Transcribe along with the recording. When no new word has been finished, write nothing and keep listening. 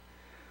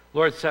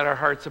Lord, set our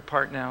hearts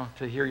apart now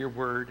to hear your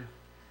word,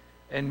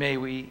 and may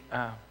we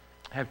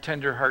have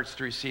tender hearts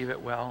to receive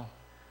it well,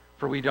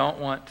 for we don't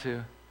want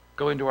to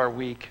go into our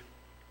week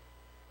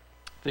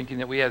thinking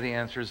that we have the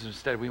answers.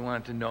 Instead, we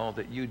want to know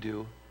that you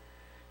do,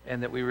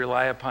 and that we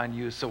rely upon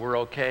you, so we're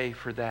okay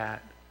for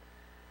that.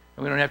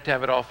 And we don't have to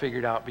have it all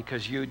figured out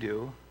because you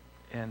do,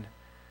 and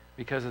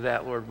because of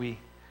that, Lord, we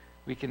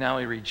can not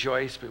only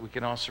rejoice, but we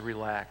can also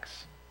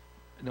relax,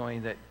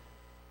 knowing that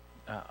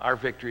our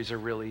victories are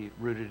really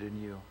rooted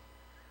in you.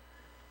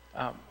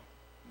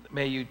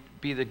 May you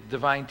be the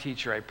divine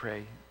teacher, I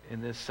pray,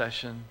 in this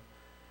session,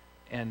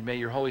 and may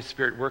your Holy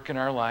Spirit work in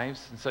our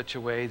lives in such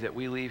a way that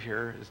we leave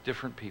here as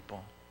different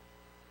people.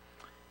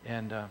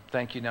 And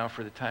thank you now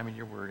for the time in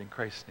your word. In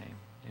Christ's name,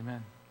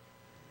 amen.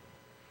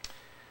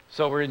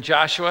 So we're in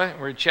Joshua,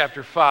 we're in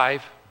chapter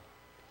 5,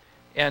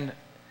 and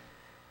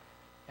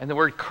the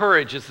word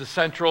courage is the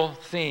central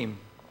theme.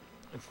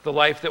 It's the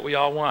life that we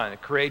all want, a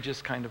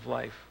courageous kind of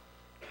life.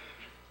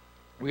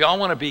 We all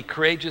want to be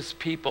courageous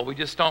people. We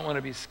just don't want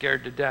to be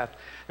scared to death.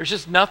 There's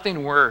just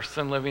nothing worse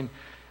than living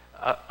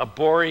a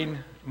boring,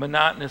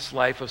 monotonous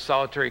life of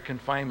solitary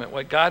confinement.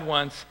 What God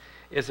wants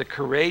is a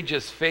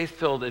courageous,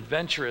 faith-filled,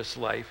 adventurous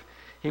life.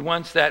 He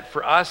wants that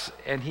for us,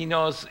 and he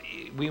knows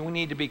we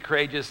need to be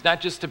courageous, not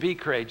just to be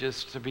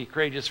courageous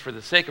for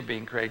the sake of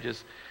being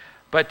courageous,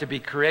 but to be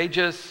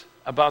courageous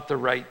about the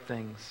right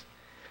things.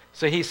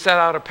 So he set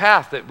out a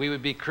path that we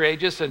would be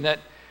courageous and that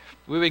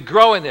we would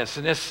grow in this.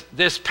 And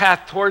this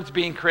path towards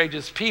being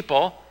courageous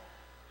people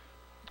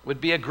would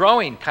be a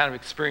growing kind of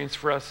experience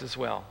for us as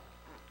well.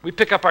 We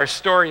pick up our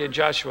story in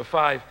Joshua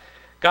 5.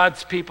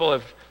 God's people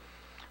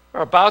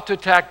are about to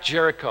attack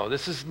Jericho.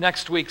 This is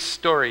next week's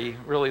story.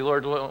 Really,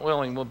 Lord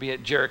willing, we'll be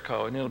at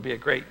Jericho, and it'll be a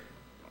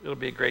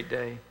great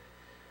day.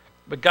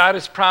 But God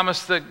has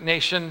promised the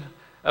nation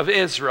of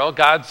Israel,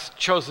 God's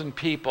chosen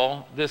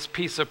people, this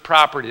piece of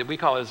property that we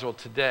call Israel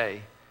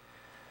today.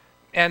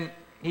 And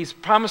he's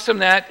promised them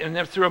that, and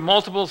then through a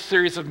multiple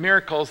series of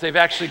miracles, they've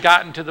actually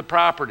gotten to the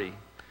property.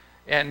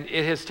 And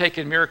it has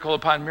taken miracle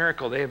upon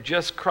miracle. They have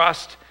just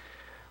crossed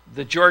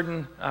the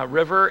Jordan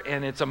River,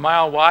 and it's a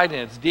mile wide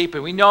and it's deep.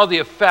 And we know the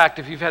effect,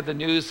 if you've had the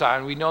news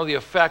on, we know the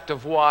effect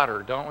of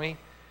water, don't we?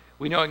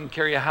 We know it can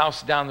carry a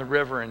house down the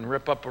river and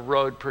rip up a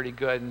road pretty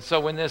good. And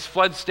so when this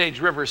flood stage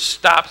river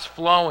stops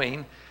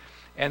flowing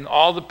and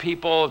all the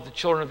people of the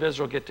children of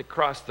Israel get to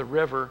cross the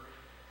river,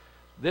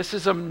 this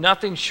is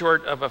nothing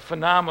short of a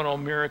phenomenal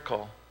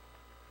miracle.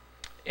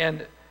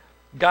 And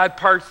God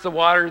parts the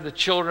water, the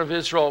children of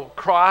Israel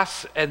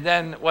cross, and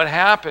then what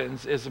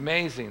happens is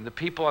amazing. The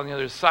people on the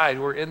other side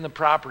who are in the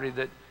property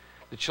that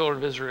the children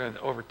of Israel are going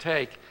to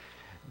overtake,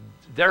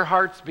 their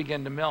hearts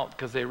begin to melt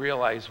because they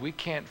realize we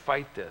can't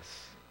fight this.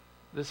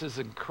 This is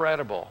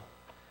incredible.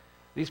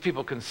 These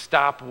people can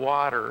stop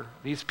water.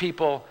 These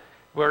people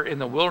were in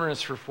the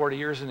wilderness for 40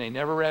 years and they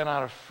never ran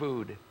out of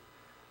food.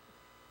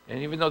 And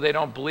even though they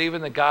don't believe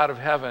in the God of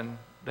heaven,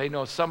 they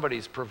know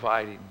somebody's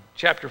providing.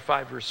 Chapter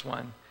 5, verse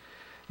 1.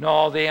 Now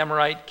all the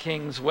Amorite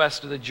kings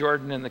west of the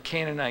Jordan and the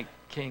Canaanite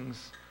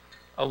kings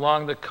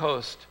along the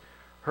coast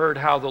heard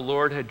how the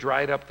Lord had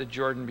dried up the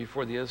Jordan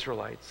before the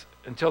Israelites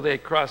until they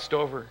had crossed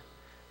over.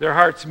 Their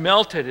hearts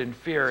melted in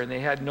fear, and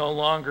they had no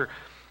longer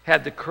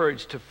had the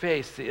courage to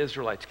face the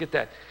Israelites. Get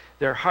that?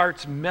 Their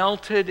hearts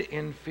melted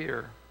in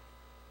fear.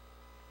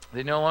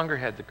 They no longer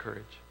had the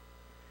courage.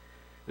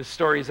 The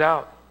story's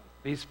out.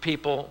 These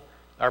people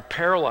are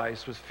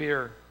paralyzed with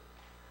fear.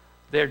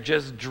 They're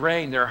just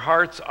drained. Their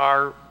hearts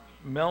are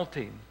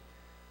melting.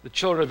 The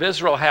children of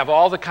Israel have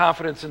all the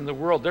confidence in the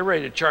world. They're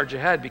ready to charge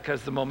ahead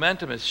because the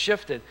momentum has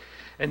shifted.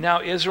 And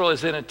now Israel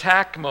is in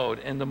attack mode,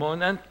 and the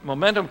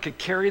momentum could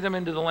carry them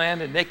into the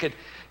land, and they could,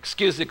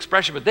 excuse the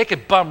expression, but they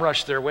could bum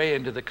rush their way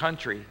into the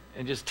country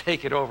and just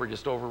take it over,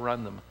 just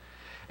overrun them.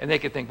 And they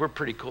could think, we're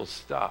pretty cool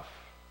stuff.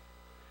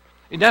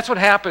 And that's what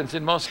happens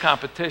in most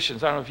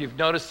competitions. I don't know if you've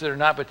noticed it or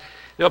not, but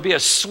there'll be a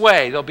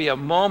sway. There'll be a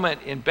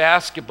moment in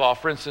basketball,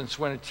 for instance,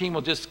 when a team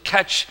will just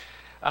catch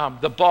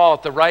the ball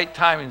at the right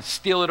time and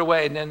steal it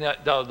away, and then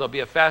there'll be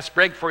a fast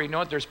break for you. You know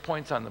what? There's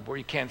points on the board.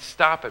 You can't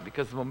stop it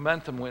because the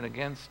momentum went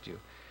against you.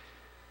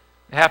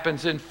 It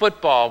happens in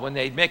football when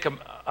they make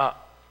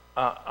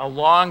a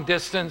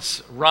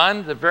long-distance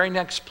run. The very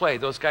next play,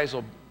 those guys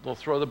will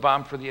throw the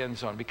bomb for the end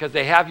zone because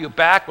they have you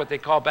back, what they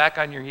call back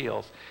on your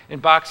heels. In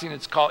boxing,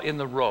 it's called in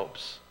the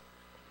ropes.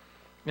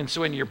 And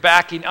so when you're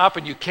backing up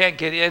and you can't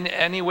get in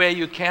any way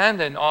you can,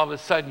 then all of a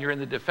sudden you're in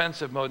the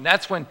defensive mode. And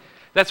that's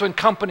when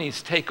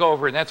companies take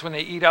over, and that's when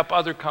they eat up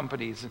other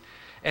companies.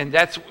 And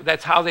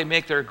that's how they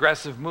make their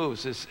aggressive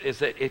moves, is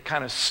that it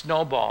kind of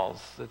snowballs.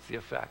 That's the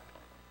effect.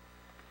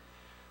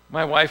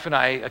 My wife and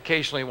I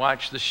occasionally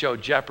watch the show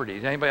Jeopardy.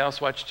 Does anybody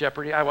else watch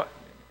Jeopardy?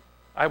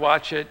 I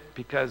watch it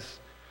because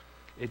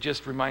it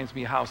just reminds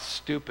me how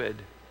stupid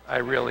I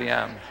really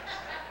am.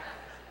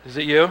 Is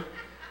it you?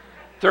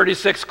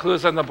 36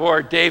 clues on the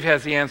board. Dave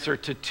has the answer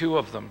to 2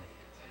 of them.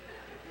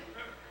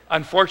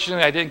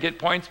 Unfortunately, I didn't get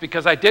points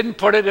because I didn't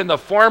put it in the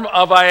form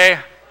of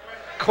a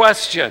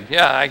question.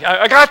 Yeah,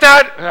 I got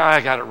that.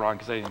 I got it wrong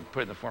because I didn't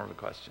put it in the form of a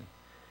question.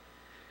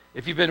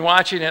 If you've been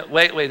watching it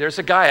lately, there's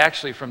a guy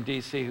actually from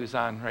D.C. who's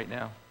on right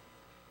now.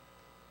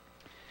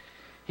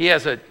 He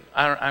has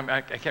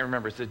I can't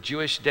remember, it's a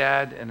Jewish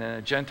dad and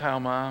a Gentile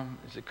mom.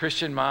 It's a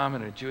Christian mom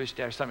and a Jewish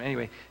dad or something.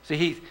 Anyway, so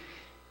he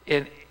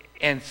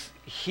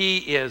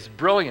is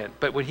brilliant,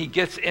 but when he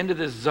gets into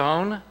this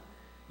zone,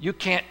 your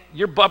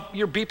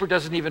beeper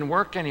doesn't even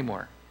work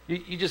anymore.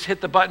 You just hit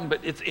the button,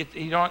 but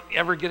you don't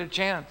ever get a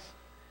chance.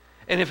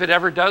 And if it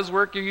ever does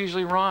work, you're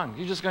usually wrong.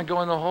 You're just going to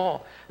go in the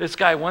hole. This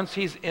guy, once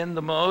he's in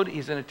the mode,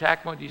 he's in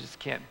attack mode, you just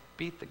can't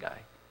beat the guy.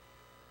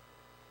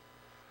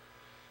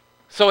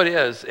 So it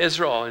is.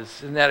 Israel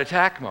is in that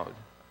attack mode.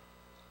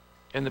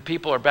 And the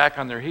people are back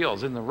on their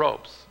heels, in the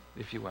ropes,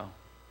 if you will.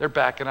 They're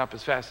backing up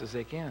as fast as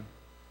they can.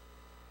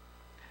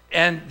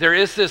 And there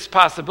is this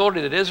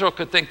possibility that Israel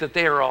could think that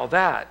they are all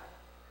that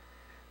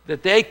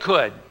they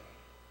could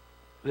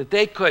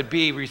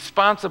be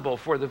responsible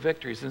for the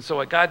victories. And so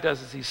what God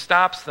does is he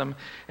stops them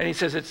and he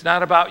says, it's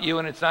not about you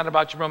and it's not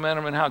about your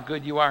momentum and how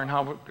good you are and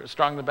how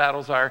strong the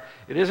battles are.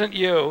 It isn't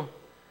you.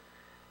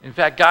 In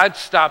fact, God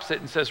stops it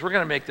and says, we're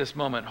going to make this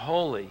moment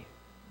holy.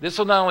 This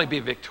will not only be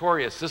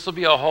victorious, this will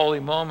be a holy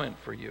moment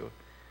for you.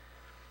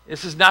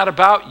 This is not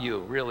about you,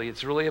 really.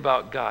 It's really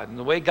about God. And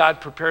the way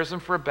God prepares them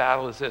for a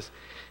battle is this.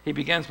 He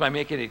begins by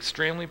making it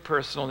extremely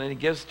personal, and then he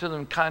gives to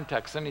them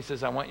context, and he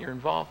says, I want your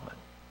involvement.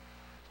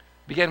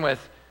 Begin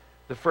with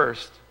the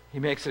first. He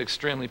makes it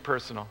extremely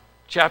personal.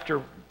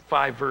 Chapter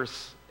 5,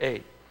 verse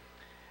 8.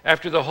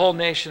 After the whole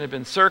nation had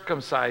been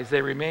circumcised,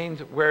 they remained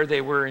where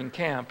they were in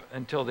camp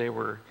until they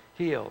were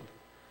healed.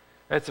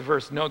 That's a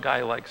verse no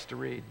guy likes to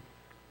read.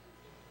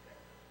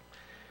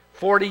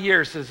 40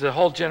 years as the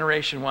whole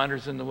generation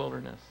wanders in the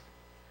wilderness.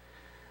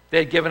 They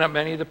had given up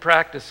many of the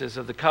practices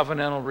of the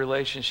covenantal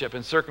relationship,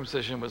 and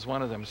circumcision was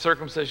one of them.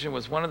 Circumcision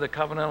was one of the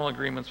covenantal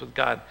agreements with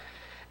God.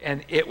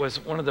 And it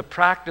was one of the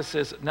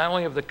practices, not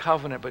only of the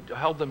covenant, but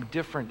held them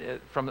different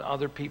from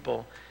other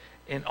people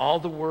in all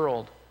the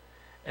world.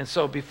 And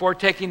so before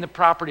taking the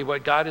property,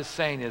 what God is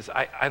saying is,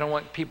 I don't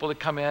want people to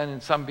come in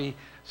and some be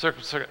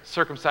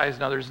circumcised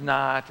and others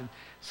not. And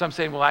some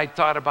saying, well, I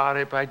thought about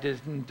it, but I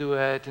didn't do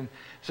it. And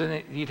so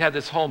then you'd have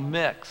this whole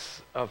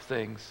mix of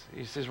things.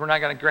 He says, we're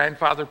not going to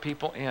grandfather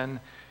people in.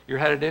 You're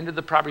headed into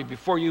the property.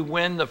 Before you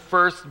win the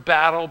first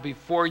battle,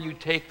 before you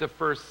take the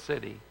first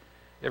city,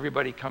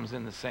 everybody comes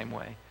in the same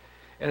way.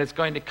 And it's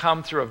going to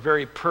come through a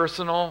very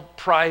personal,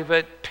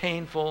 private,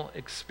 painful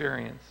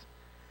experience.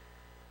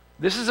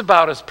 This is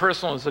about as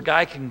personal as a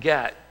guy can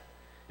get.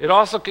 It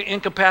also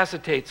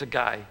incapacitates a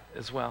guy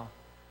as well.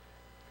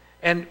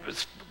 And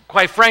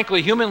quite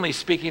frankly, humanly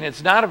speaking,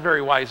 it's not a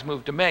very wise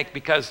move to make,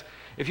 because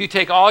if you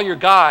take all your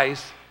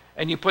guys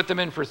and you put them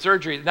in for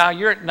surgery, now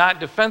you're not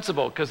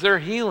defensible because they're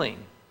healing.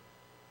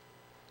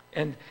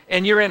 And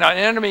you're in an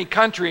enemy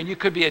country and you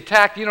could be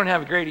attacked. You don't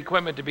have great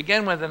equipment to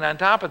begin with, and on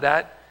top of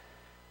that,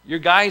 your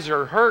guys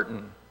are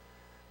hurting.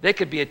 They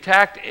could be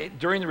attacked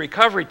during the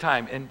recovery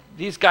time. And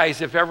these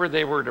guys, if ever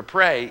they were to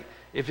pray,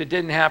 if it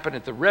didn't happen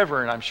at the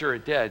river, and I'm sure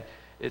it did,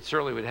 it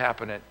certainly would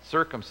happen at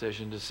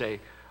circumcision, to say,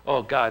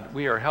 oh God,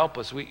 we are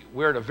helpless.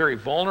 We're in a very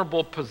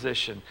vulnerable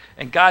position.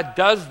 And God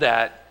does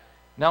that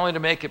not only to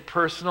make it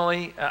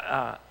personally,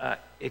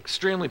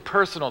 extremely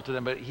personal to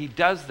them, but he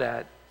does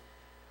that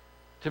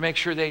to make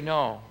sure they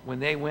know when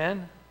they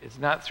win, it's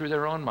not through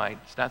their own might,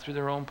 it's not through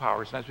their own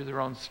power, it's not through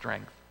their own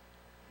strength,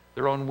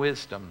 their own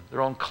wisdom,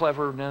 their own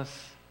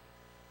cleverness,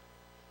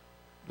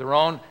 their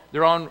own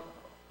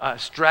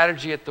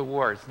strategy at the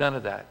war. It's none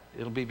of that.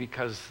 It'll be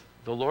because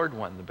the Lord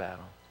won the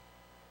battle.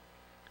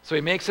 So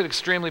he makes it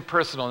extremely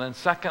personal. And then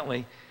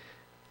secondly,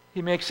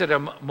 he makes it a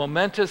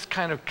momentous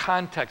kind of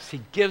context.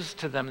 He gives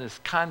to them this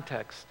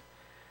context.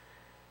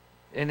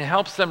 And it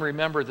helps them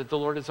remember that the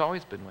Lord has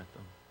always been with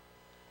them.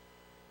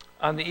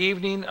 On the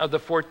evening of the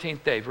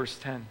 14th day, verse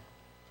 10,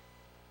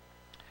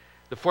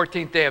 the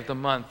 14th day of the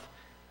month,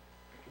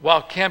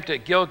 while camped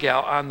at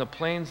Gilgal on the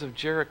plains of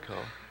Jericho,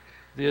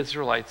 the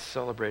Israelites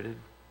celebrated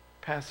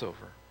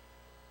Passover.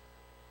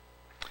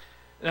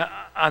 Now,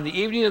 on the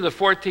evening of the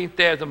 14th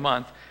day of the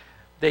month,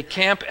 they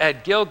camp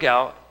at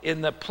Gilgal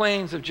in the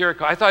plains of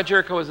Jericho. I thought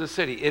Jericho was a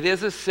city. It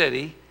is a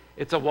city.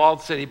 It's a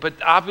walled city. But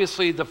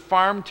obviously the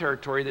farm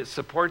territory that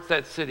supports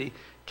that city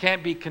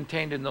can't be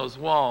contained in those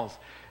walls.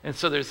 And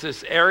so there's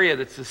this area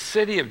that's the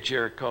city of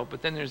Jericho,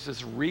 but then there's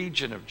this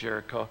region of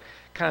Jericho,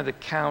 kind of the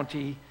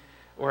county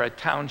or a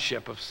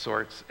township of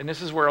sorts. And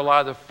this is where a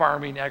lot of the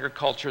farming,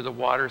 agriculture, the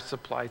water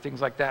supply,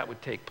 things like that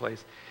would take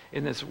place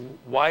in this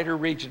wider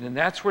region. And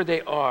that's where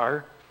they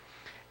are.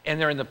 And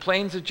they're in the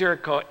plains of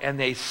Jericho, and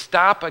they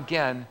stop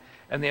again,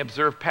 and they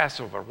observe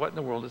Passover. What in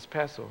the world is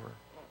Passover?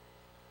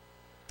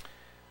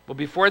 Well,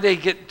 before they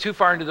get too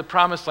far into the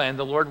promised land,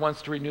 the Lord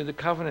wants to renew the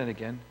covenant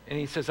again. And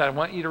he says, I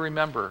want you to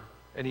remember.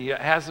 And he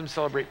has them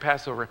celebrate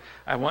Passover.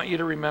 I want you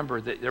to remember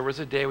that there was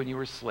a day when you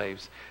were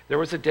slaves. There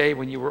was a day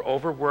when you were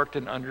overworked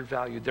and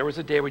undervalued. There was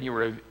a day when you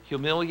were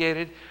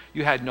humiliated.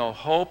 You had no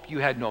hope. You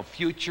had no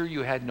future.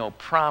 You had no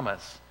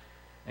promise.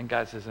 And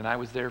God says, and I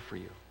was there for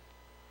you.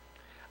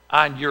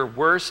 On your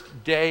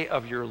worst day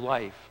of your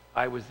life,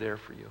 I was there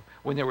for you.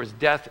 When there was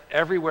death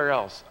everywhere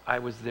else, I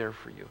was there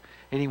for you.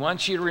 And he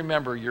wants you to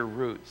remember your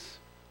roots.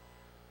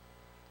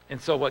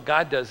 And so what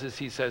God does is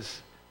he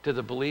says to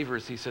the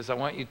believers, he says, I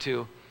want you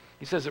to,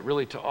 he says it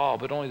really to all,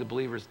 but only the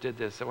believers did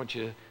this. I want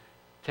you to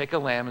take a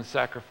lamb and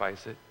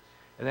sacrifice it.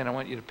 And then I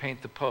want you to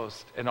paint the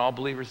post. And all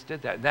believers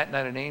did that. And that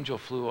night an angel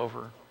flew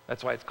over.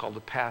 That's why it's called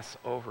the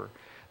Passover.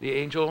 The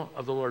angel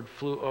of the Lord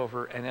flew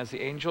over. And as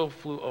the angel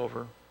flew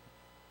over,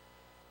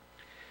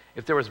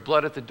 if there was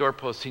blood at the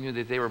doorpost, he knew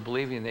that they were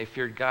believing and they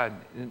feared God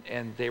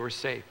and they were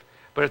safe.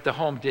 But if the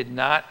home did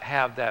not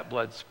have that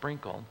blood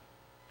sprinkled,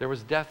 there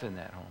was death in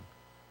that home.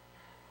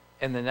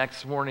 And the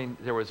next morning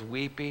there was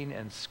weeping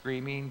and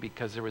screaming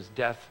because there was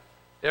death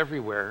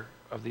everywhere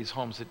of these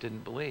homes that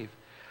didn't believe.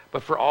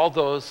 But for all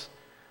those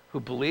who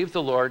believed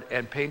the Lord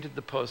and painted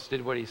the post,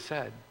 did what he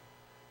said,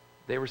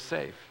 they were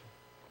safe.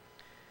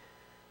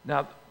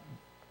 Now,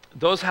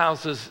 those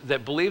houses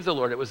that believed the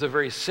Lord, it was a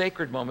very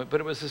sacred moment, but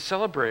it was a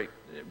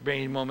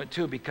celebrating moment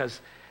too,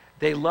 because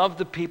they loved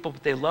the people,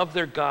 they loved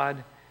their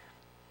God,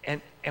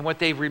 and what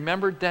they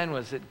remembered then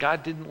was that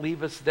God didn't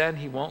leave us then,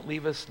 he won't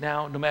leave us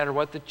now. No matter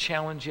what the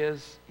challenge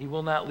is, he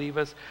will not leave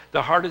us.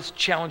 The hardest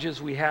challenges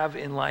we have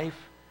in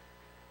life,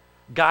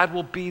 God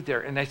will be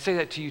there. And I say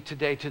that to you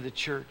today, to the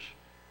church.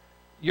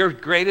 Your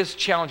greatest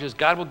challenges,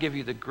 God will give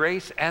you the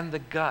grace and the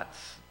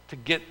guts to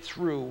get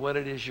through what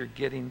it is you're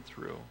getting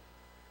through.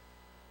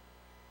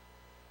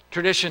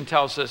 Tradition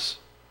tells us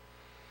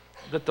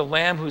that the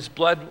lamb whose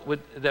blood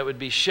would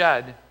be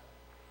shed,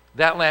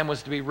 that lamb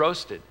was to be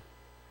roasted.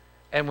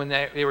 And when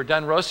they were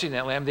done roasting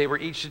that lamb, they were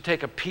each to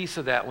take a piece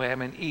of that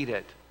lamb and eat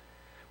it.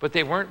 But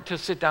they weren't to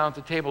sit down at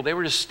the table. They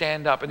were to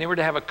stand up, and they were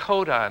to have a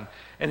coat on,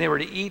 and they were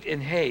to eat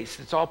in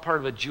haste. It's all part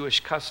of a Jewish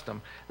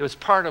custom. It was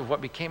part of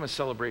what became a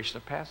celebration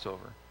of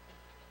Passover.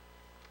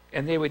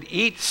 And they would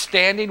eat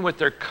standing with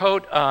their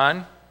coat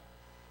on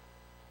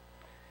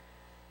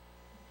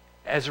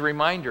as a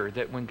reminder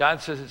that when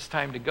God says it's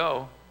time to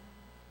go,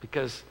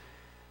 because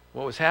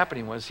what was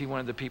happening was he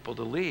wanted the people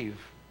to leave.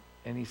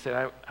 And he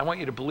said, I want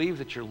you to believe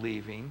that you're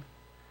leaving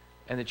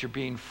and that you're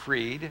being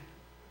freed.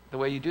 The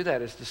way you do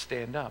that is to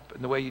stand up.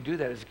 And the way you do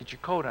that is to get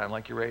your coat on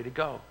like you're ready to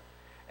go.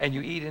 And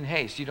you eat in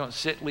haste. You don't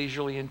sit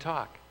leisurely and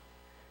talk.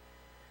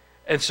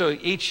 And so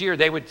each year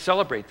they would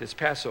celebrate this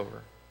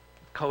Passover.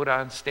 Coat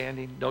on,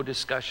 standing, no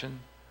discussion,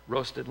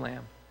 roasted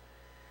lamb.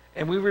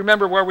 And we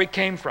remember where we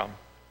came from.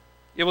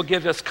 It will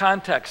give us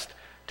context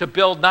to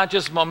build not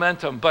just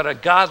momentum, but a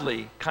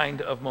godly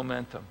kind of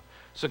momentum.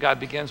 So God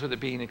begins with it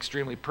being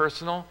extremely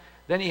personal.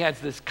 Then he adds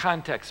this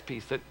context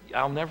piece that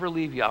I'll never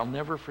leave you, I'll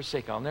never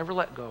forsake you, I'll never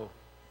let go.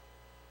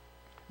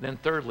 Then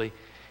thirdly,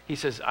 he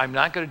says, I'm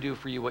not going to do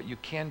for you what you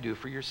can do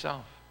for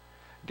yourself.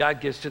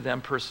 God gives to them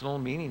personal,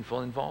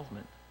 meaningful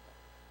involvement.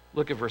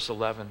 Look at verse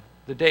 11.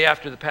 The day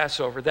after the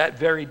Passover, that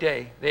very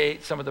day, they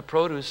ate some of the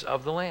produce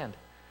of the land.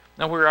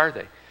 Now, where are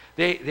they?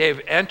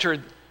 They've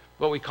entered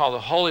what we call the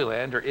Holy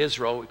Land, or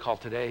Israel, we call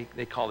today.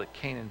 They called it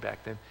Canaan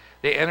back then.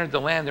 They entered the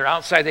land. They're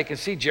outside. They can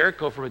see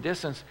Jericho from a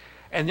distance,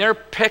 and they're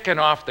picking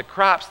off the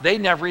crops they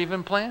never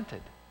even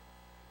planted.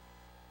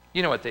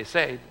 You know what they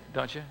say,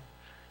 don't you?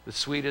 The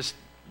sweetest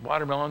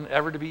watermelon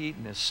ever to be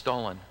eaten is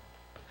stolen.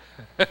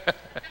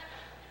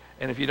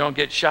 And if you don't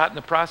get shot in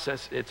the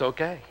process, it's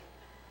okay.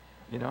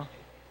 You know?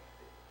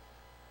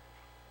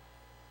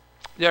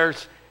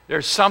 There's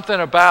something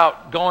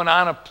about going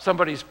on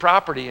somebody's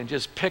property and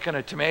just picking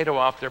a tomato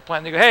off their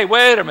plant. They go, hey,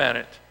 wait a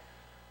minute.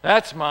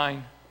 That's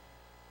mine.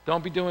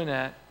 Don't be doing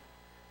that.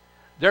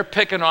 They're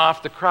picking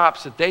off the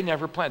crops that they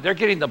never planted. They're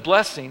getting the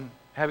blessing,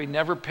 having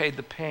never paid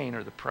the pain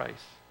or the price.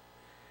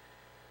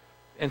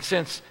 And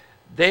since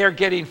they are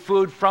getting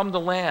food from the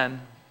land,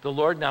 the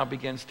Lord now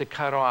begins to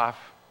cut off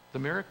the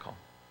miracle.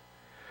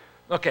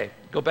 Okay,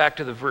 go back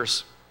to the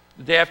verse.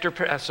 The day after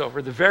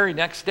Passover, the very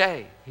next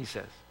day, he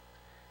says,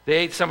 they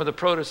ate some of the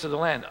produce of the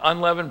land,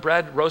 unleavened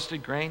bread,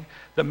 roasted grain.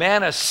 The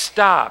manna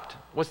stopped.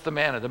 What's the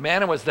manna? The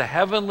manna was the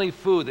heavenly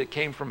food that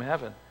came from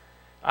heaven,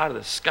 out of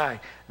the sky.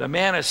 The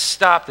manna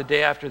stopped the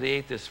day after they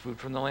ate this food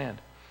from the land.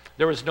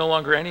 There was no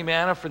longer any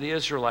manna for the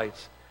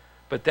Israelites,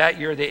 but that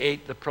year they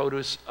ate the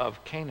produce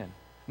of Canaan.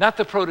 Not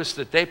the produce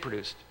that they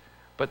produced,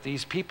 but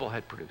these people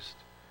had produced.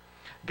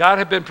 God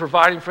had been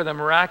providing for them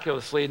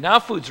miraculously, and now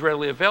food's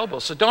readily available.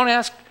 So don't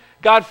ask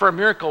God for a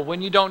miracle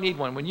when you don't need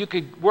one, when you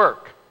could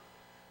work.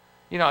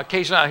 You know,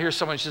 occasionally I'll hear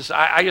someone says,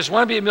 I just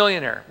want to be a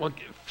millionaire. Well,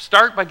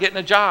 start by getting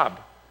a job.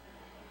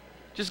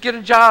 Just get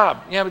a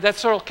job. Yeah, but that's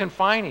sort of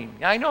confining.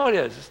 Yeah, I know it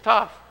is. It's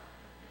tough.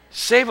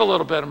 Save a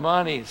little bit of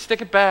money.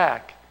 Stick it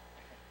back.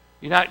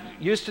 You're not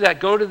used to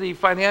that. Go to the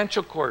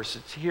financial course.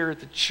 It's here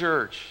at the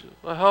church.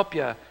 It'll help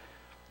you.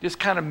 Just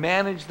kind of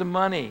manage the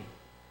money.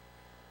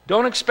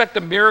 Don't expect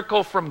a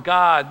miracle from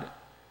God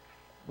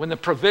when the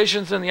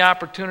provisions and the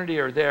opportunity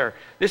are there.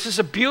 This is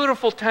a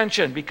beautiful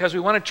tension because we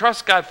want to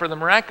trust God for the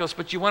miraculous,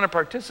 but you want to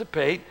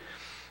participate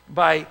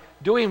by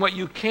doing what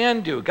you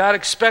can do. God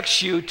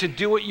expects you to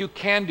do what you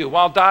can do.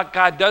 While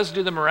God does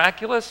do the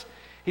miraculous,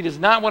 he does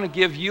not want to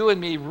give you and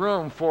me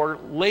room for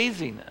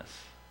laziness.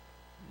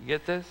 You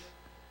get this?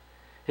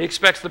 He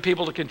expects the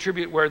people to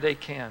contribute where they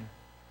can.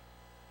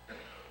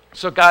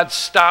 So God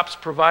stops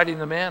providing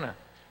the manna.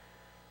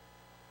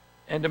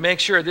 And to make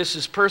sure this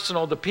is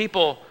personal, the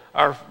people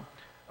are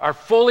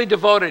fully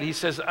devoted. He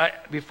says,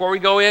 before we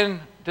go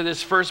into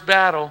this first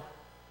battle,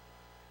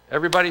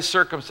 everybody's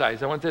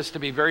circumcised. I want this to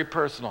be very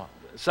personal.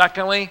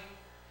 Secondly,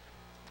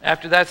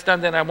 after that's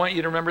done, then I want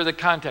you to remember the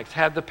context.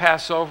 Have the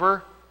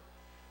Passover.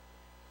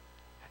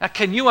 Now,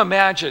 can you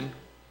imagine,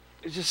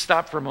 just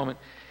stop for a moment,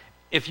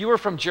 if you were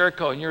from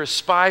Jericho and you're a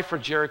spy for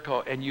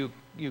Jericho and you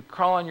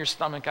crawl on your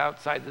stomach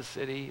outside the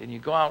city and you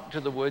go out to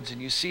the woods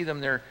and you see them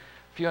there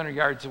a few hundred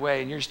yards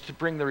away and you're just to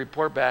bring the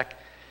report back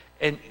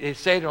and they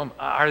say to them,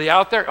 are they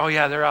out there? Oh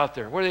yeah, they're out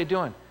there. What are they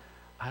doing?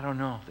 I don't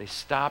know. They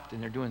stopped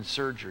and they're doing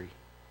surgery.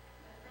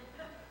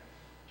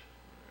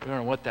 I don't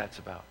know what that's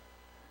about.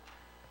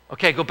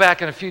 Okay, go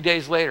back and a few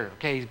days later.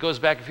 Okay, he goes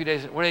back a few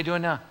days. What are they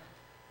doing now?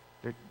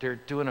 They're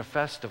doing a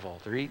festival.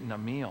 They're eating a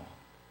meal.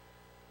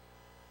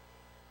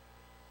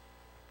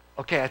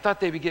 Okay, I thought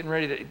they'd be getting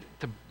ready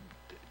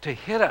to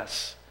hit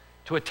us,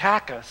 to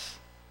attack us.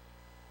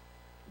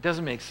 It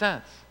doesn't make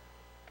sense.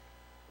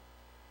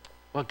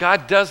 Well,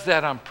 God does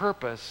that on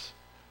purpose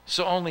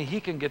so only He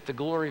can get the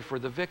glory for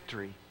the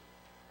victory.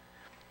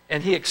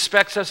 And He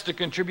expects us to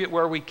contribute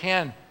where we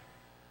can.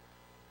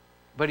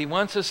 But He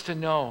wants us to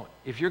know,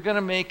 if you're going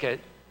to make it,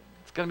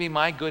 it's going to be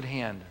my good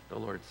hand, the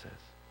Lord says.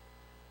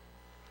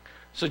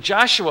 So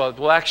Joshua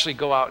will actually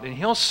go out and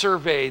he'll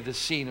survey the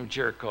scene of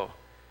Jericho.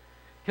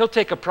 He'll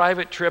take a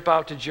private trip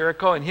out to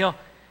Jericho and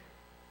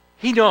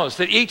he knows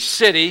that each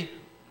city,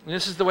 and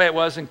this is the way it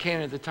was in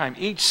Canaan at the time,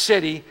 each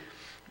city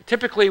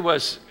typically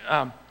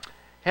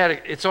had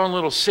its own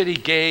little city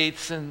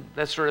gates and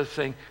that sort of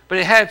thing, but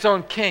it had its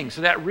own king.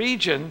 So that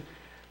region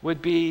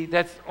would be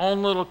that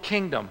own little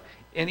kingdom.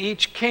 And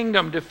each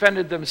kingdom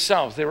defended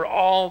themselves. They were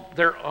all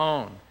their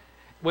own,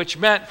 which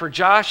meant for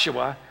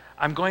Joshua,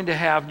 I'm going to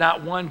have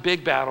not one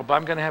big battle, but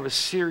I'm going to have a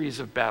series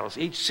of battles.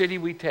 Each city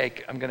we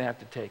take, I'm going to have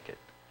to take it.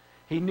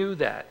 He knew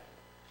that.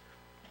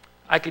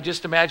 I could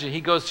just imagine he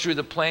goes through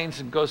the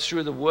plains and goes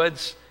through the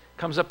woods,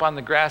 comes up on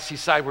the grassy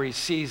side where he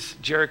sees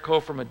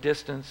Jericho from a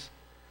distance.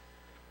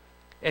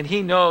 And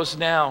he knows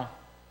now,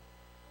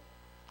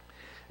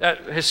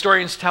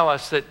 historians tell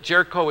us that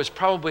Jericho was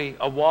probably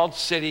a walled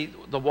city.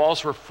 The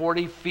walls were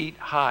 40 feet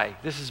high.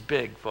 This is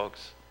big,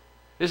 folks.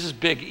 This is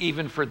big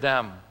even for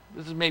them.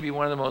 This is maybe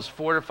one of the most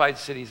fortified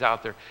cities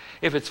out there.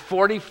 If it's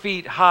 40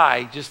 feet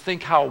high, just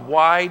think how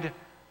wide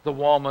the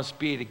wall must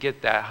be to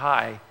get that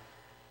high.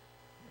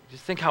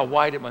 Just think how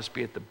wide it must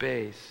be at the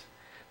base.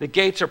 The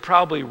gates are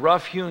probably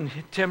rough-hewn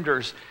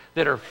timbers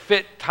that are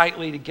fit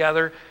tightly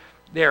together.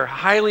 They're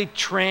highly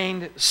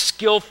trained,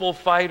 skillful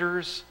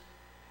fighters.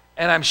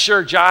 And I'm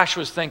sure Josh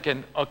was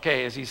thinking,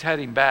 okay, as he's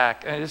heading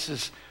back, and this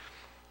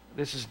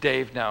is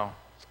Dave now.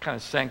 It's kind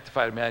of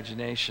sanctified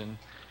imagination.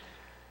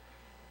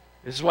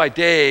 This is why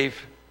Dave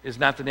is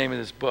not the name of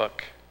this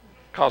book,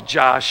 called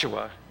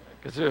Joshua.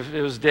 Because if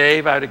it was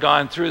Dave, I would have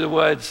gone through the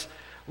woods,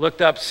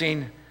 looked up,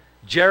 seen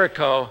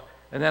Jericho,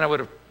 and then I would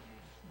have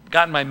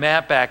gotten my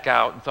map back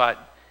out and thought,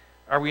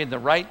 are we in the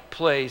right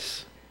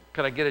place?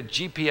 Could I get a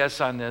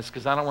GPS on this?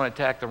 Because I don't want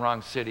to attack the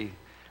wrong city.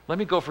 Let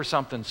me go for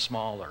something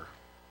smaller.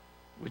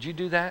 Would you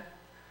do that?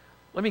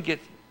 Let me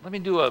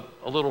do a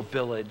little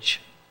village.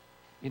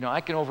 You know,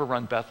 I can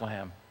overrun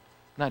Bethlehem,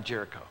 not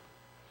Jericho.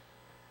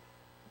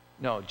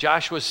 No,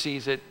 Joshua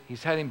sees it.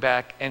 He's heading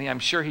back, and I'm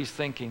sure he's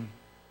thinking,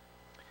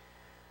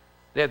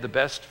 they had the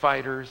best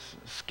fighters,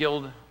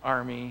 skilled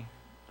army,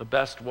 the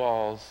best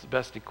walls, the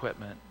best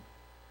equipment.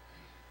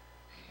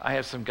 I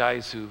have some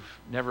guys who've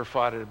never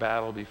fought at a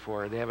battle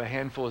before. They have a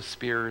handful of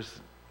spears,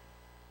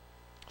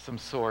 some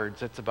swords,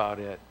 that's about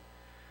it.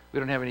 We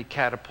don't have any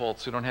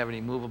catapults. We don't have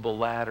any movable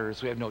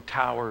ladders. We have no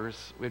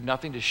towers. We have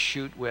nothing to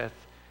shoot with.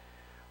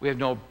 We have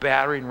no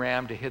battering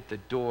ram to hit the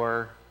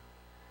door.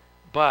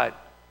 But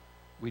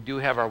we do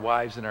have our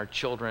wives and our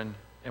children,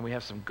 and we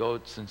have some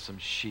goats and some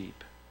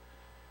sheep.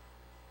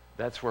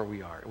 That's where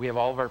we are. We have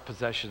all of our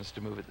possessions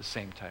to move at the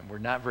same time. We're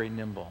not very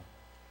nimble.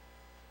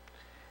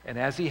 And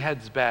as he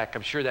heads back,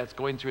 I'm sure that's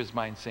going through his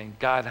mind saying,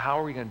 God, how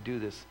are we going to do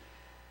this?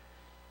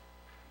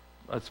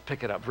 Let's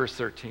pick it up. Verse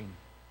 13.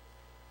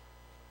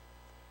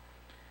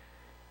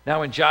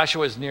 Now when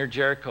Joshua was near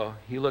Jericho,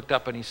 he looked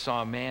up and he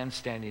saw a man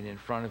standing in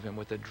front of him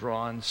with a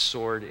drawn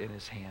sword in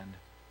his hand.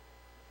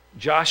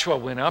 Joshua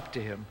went up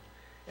to him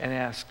and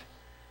asked,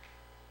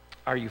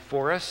 are you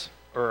for us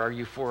or are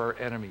you for our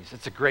enemies?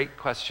 It's a great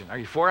question. Are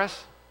you for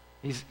us?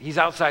 He's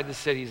outside the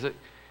city. He's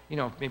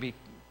maybe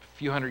a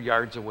few hundred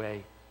yards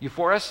away. You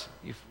for us?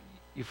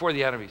 You for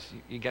the enemies?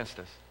 You against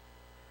us?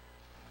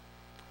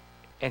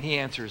 And he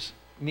answers,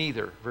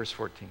 neither, verse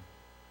 14.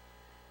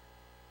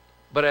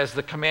 But as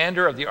the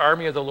commander of the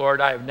army of the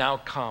Lord, I have now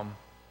come.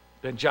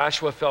 Then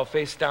Joshua fell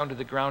face down to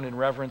the ground in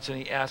reverence, and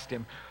he asked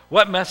him,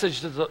 what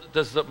message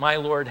does my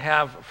Lord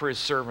have for his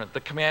servant?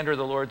 The commander of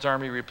the Lord's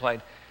army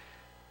replied,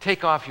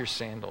 take off your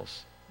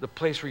sandals. The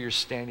place where you're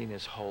standing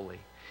is holy.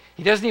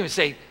 He doesn't even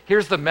say,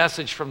 here's the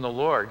message from the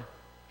Lord.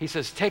 He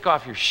says, take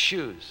off your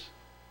shoes.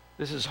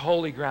 This is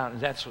holy ground,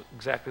 and that's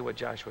exactly what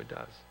Joshua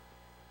does.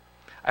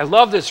 I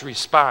love this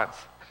response.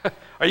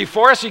 Are you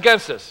for us or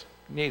against us?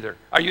 Neither.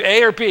 Are you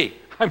A or B?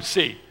 I'm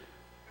C.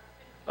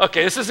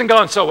 Okay, this isn't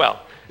going so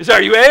well.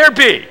 Are you A or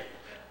B?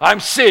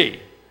 I'm C.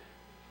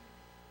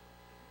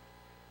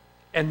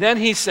 And then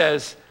he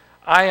says,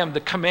 I am the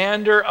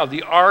commander of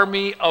the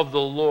army of the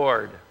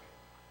Lord.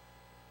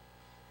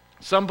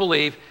 Some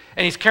believe,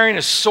 and he's carrying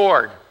a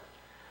sword.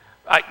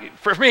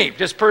 For me,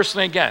 just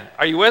personally again,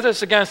 are you with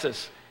us or against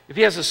us? If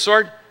he has a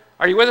sword,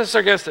 are you with us or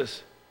against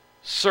us?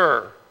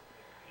 Sir.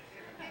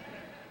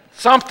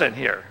 Something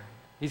here.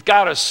 He's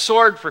got a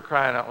sword, for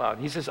crying out loud.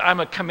 He says, I'm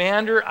the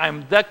commander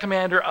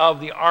of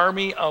the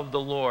army of the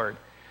Lord.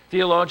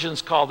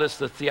 Theologians call this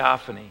the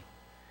theophany.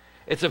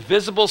 It's a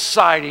visible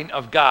sighting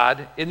of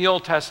God in the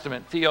Old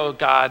Testament,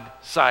 God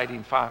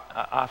sighting,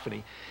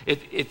 theophany.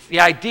 It's the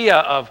idea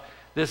of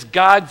this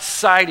God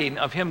sighting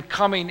of him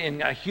coming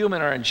in a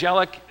human or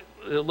angelic,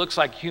 it looks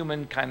like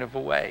human kind of a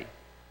way.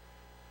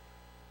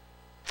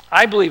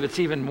 I believe it's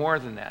even more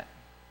than that.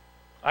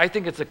 I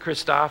think it's a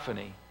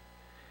Christophany.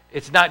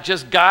 It's not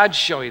just God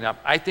showing up.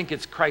 I think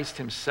it's Christ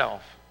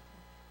himself.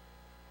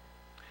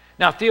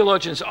 Now,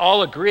 theologians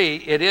all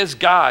agree it is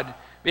God.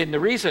 And the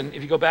reason,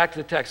 if you go back to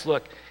the text,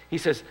 look, he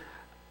says,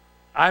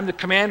 I'm the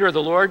commander of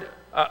the Lord,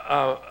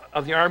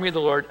 of the army of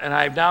the Lord, and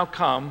I have now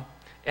come.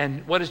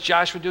 And what does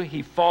Joshua do?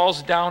 He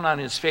falls down on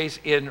his face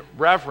in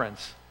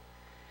reverence.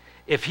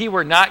 If he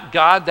were not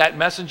God, that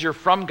messenger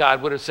from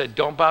God would have said,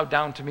 don't bow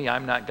down to me,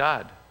 I'm not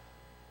God.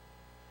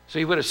 So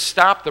he would have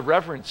stopped the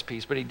reverence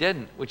piece, but he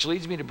didn't, which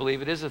leads me to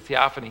believe it is a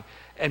theophany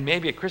and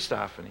maybe a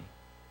Christophany.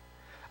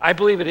 I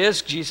believe it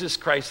is Jesus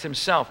Christ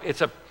himself.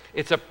 It's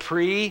a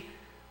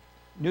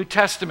pre-New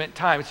Testament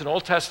time. It's an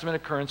Old Testament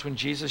occurrence when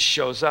Jesus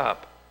shows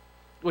up,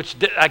 which,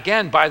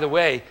 again, by the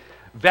way,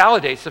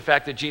 validates the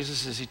fact that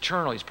Jesus is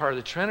eternal. He's part of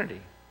the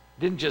Trinity. He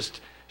didn't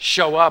just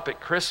show up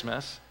at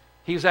Christmas.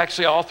 He was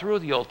actually all through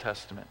the Old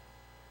Testament.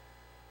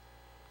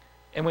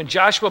 And when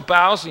Joshua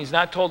bows and he's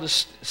not told to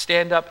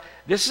stand up,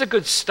 this is a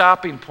good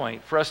stopping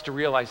point for us to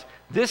realize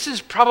this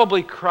is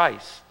probably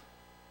Christ.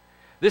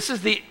 This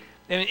is and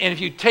if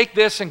you take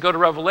this and go to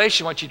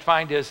Revelation, what you'd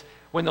find is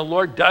when the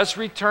Lord does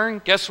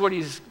return, guess what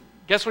he's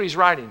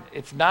riding?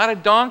 It's not a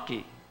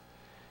donkey.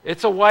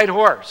 It's a white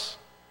horse.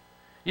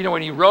 You know,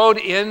 when he rode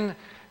in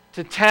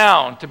to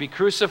town to be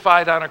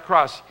crucified on a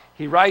cross,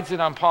 he rides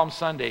it on Palm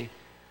Sunday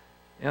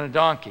in a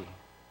donkey.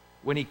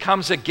 When he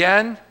comes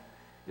again,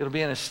 it'll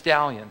be in a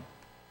stallion.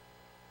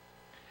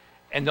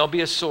 And there'll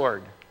be a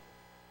sword.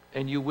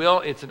 And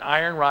it's an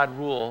iron rod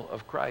rule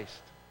of Christ.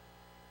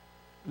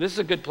 This is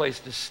a good place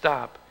to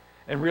stop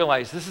and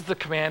realize this is the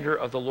commander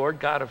of the Lord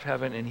God of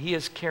heaven, and he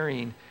is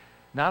carrying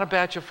not a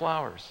batch of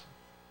flowers,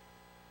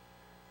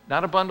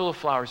 not a bundle of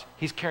flowers.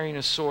 He's carrying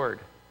a sword.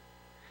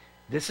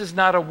 This is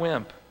not a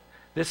wimp.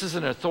 This is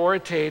an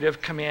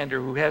authoritative commander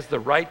who has the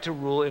right to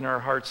rule in our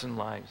hearts and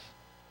lives.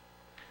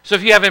 So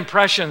if you have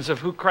impressions of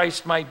who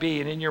Christ might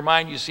be, and in your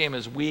mind you see him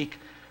as weak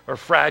or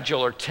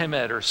fragile or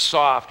timid or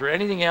soft or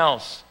anything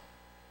else,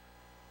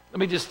 let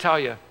me just tell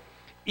you,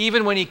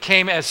 even when he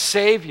came as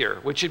Savior,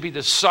 which would be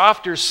the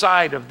softer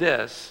side of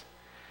this,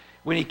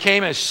 when he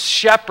came as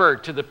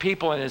shepherd to the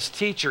people and as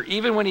teacher,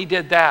 even when he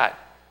did that,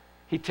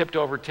 he tipped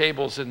over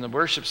tables in the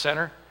worship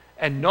center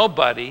and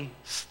nobody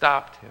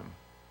stopped him.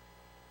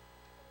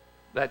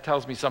 That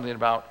tells me something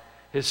about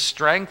his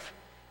strength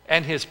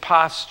and his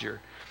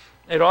posture.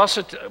 It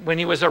also, when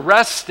he was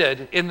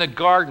arrested in the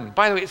garden,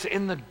 by the way, it's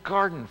in the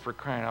garden, for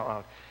crying out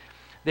loud.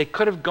 They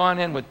could have gone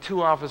in with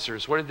 2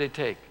 officers. What did they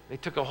take? They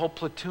took a whole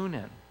platoon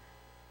in.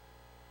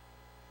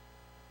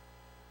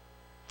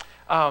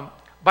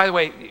 By the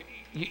way,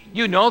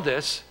 you know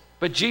this,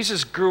 but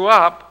Jesus grew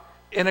up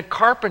in a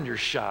carpenter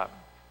shop.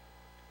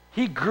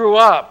 He grew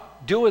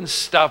up doing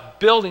stuff,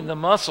 building the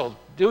muscle,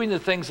 doing the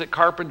things that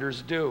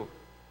carpenters do.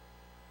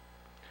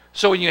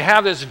 So when you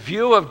have this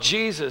view of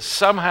Jesus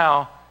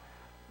somehow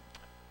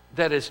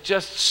that is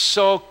just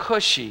so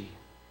cushy,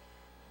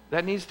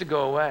 that needs to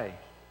go away.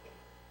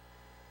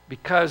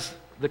 Because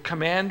the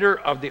commander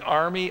of the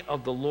army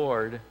of the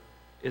Lord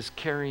is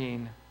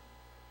carrying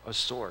a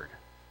sword.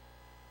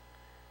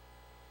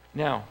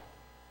 Now,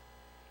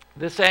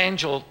 this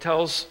angel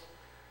tells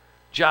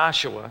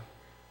Joshua,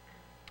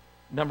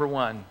 number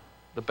one,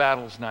 the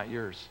battle's not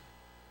yours.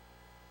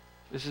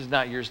 This is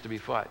not yours to be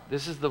fought.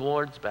 This is the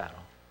Lord's battle.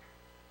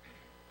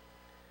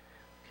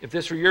 If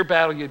this were your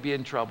battle, you'd be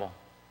in trouble.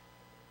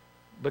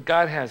 But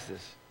God has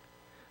this.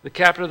 The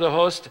captain of the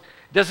host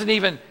doesn't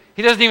even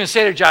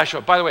say to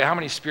Joshua, by the way, how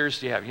many spears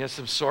do you have? You have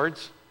some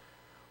swords?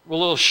 We're a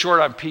little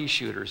short on pea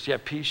shooters. Do you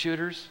have pea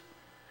shooters?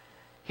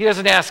 He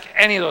doesn't ask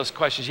any of those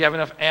questions. You have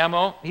enough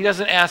ammo? He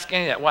doesn't ask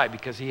any of that. Why?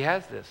 Because he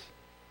has this.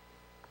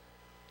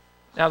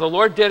 Now, the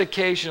Lord did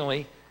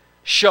occasionally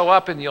show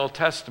up in the Old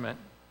Testament.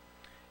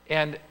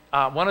 And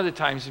one of the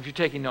times, if you're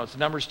taking notes,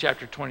 Numbers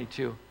chapter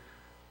 22,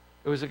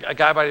 it was a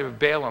guy by the name of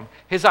Balaam.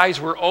 His eyes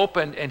were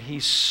opened and he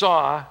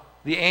saw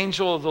the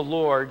angel of the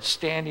Lord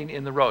standing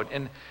in the road.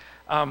 And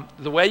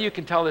the way you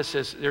can tell this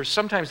is there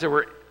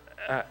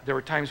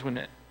were times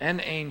when An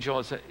angel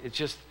it's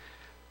just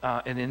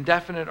an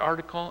indefinite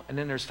article, and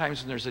then there's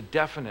times when there's a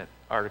definite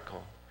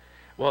article.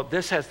 Well,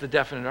 this has the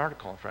definite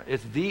article in front.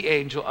 It's the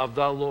angel of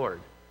the Lord.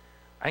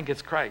 I think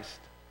it's Christ.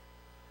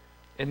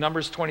 In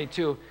Numbers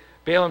 22,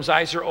 Balaam's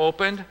eyes are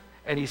opened,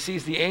 and he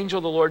sees the angel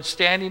of the Lord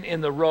standing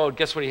in the road.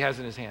 Guess what he has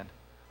in his hand?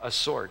 A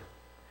sword.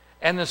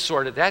 And the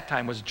sword at that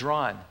time was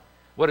drawn.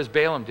 What does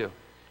Balaam do?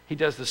 He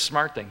does the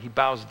smart thing. He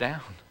bows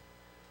down.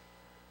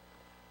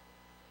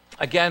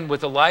 Again,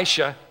 with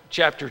Elisha,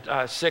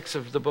 chapter 6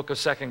 of the book of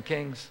 2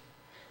 Kings.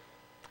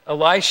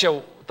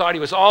 Elisha thought he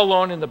was all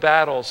alone in the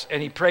battles,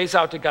 and he prays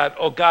out to God,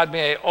 "Oh God,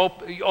 may I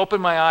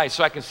open my eyes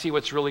so I can see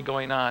what's really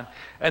going on."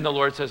 And the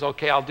Lord says,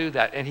 "Okay, I'll do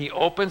that." And he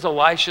opens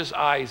Elisha's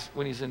eyes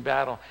when he's in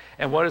battle.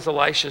 And what does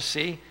Elisha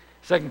see?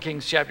 2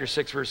 Kings chapter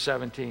 6, verse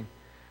 17.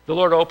 The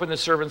Lord opened the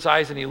servant's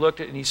eyes, and he looked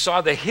and he saw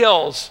the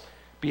hills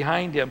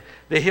behind him.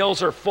 The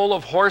hills are full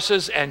of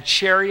horses and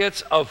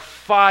chariots of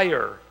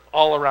fire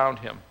all around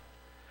him.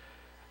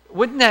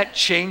 Wouldn't that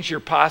change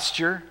your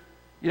posture?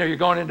 You know, you're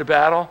going into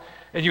battle,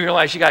 and you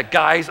realize you got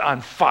guys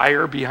on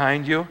fire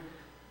behind you.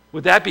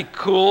 Would that be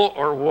cool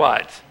or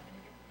what?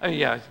 I mean,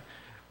 yeah,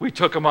 we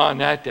took them on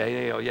that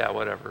day. You know, yeah,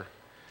 whatever.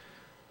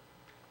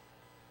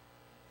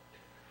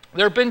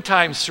 There have been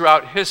times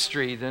throughout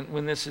history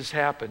when this has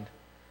happened.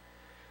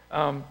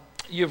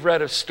 You've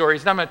read of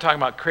stories, and I'm not talking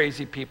about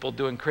crazy people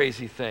doing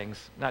crazy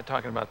things. Not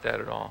talking about that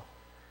at all.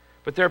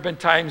 But there have been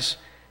times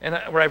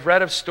where I've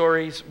read of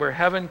stories where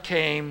heaven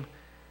came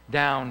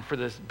down for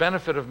the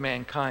benefit of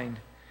mankind.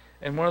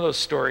 And one of those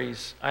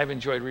stories I've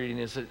enjoyed reading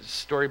is a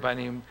story by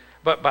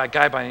a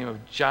guy by the name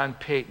of John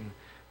Peyton.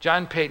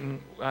 John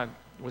Peyton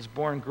was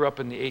born, grew up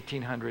in the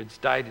 1800s,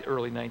 died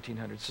early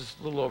 1900s, just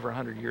a little over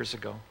 100 years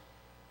ago.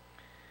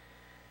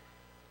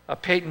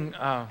 Peyton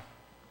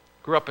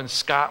grew up in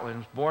Scotland,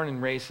 was born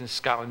and raised in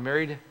Scotland,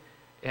 married,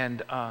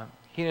 and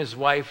he and his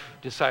wife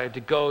decided to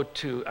go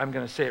to, I'm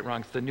going to say it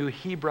wrong, it's the New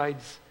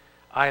Hebrides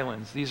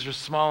Islands. These are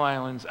small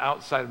islands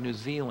outside of New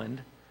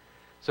Zealand.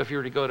 So if you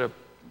were to go to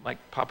like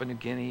Papua New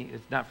Guinea,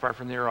 it's not far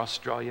from there,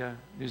 Australia,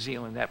 New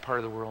Zealand, that part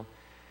of the world.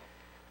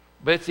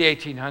 But it's the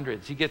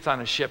 1800s. He gets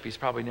on a ship, he's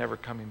probably never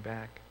coming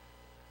back.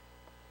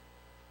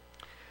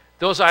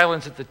 Those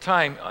islands at the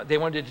time, they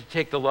wanted to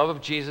take the love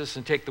of Jesus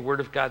and take the word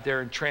of God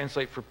there and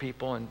translate for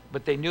people,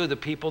 but they knew the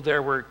people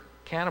there were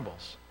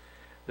cannibals.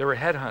 They were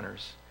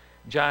headhunters.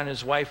 John and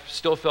his wife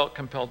still felt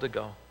compelled to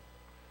go.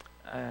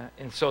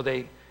 And so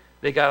they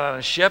got on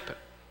a ship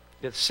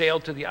that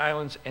sailed to the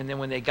islands, and then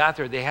when they got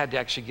there, they had to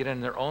actually get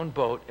in their own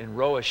boat and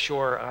row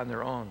ashore on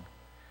their own.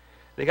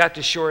 They got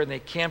to shore, and they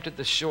camped at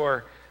the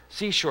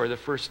seashore the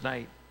first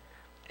night.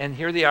 And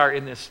here they are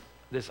in this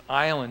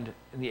island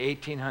in the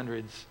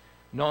 1800s,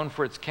 known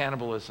for its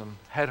cannibalism,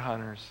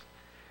 headhunters.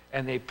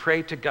 And they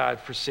prayed to God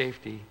for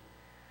safety,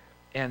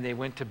 and they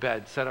went to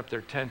bed, set up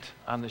their tent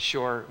on the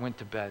shore, went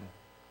to bed.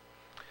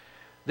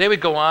 They would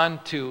go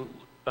on to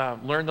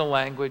learn the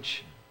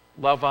language,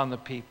 love on the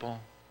people,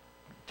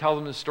 tell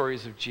them the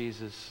stories of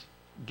Jesus,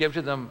 give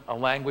to them a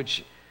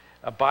language,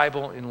 a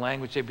Bible in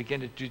language. They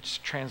begin to do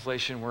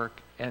translation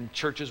work, and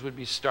churches would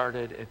be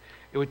started. And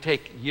it would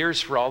take years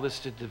for all this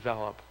to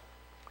develop.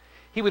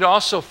 He would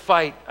also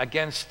fight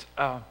against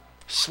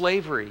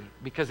slavery,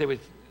 because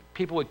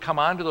people would come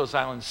onto those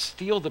islands,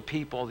 steal the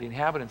people, the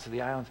inhabitants of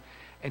the islands,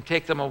 and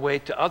take them away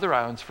to other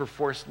islands for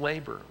forced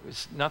labor. It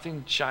was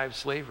nothing shy of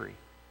slavery.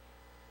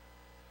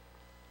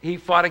 He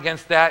fought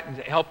against that and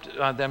helped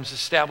them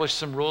establish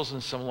some rules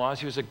and some laws.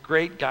 He was a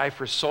great guy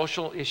for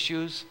social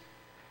issues,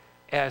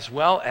 as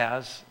well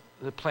as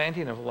the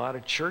planting of a lot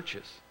of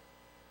churches.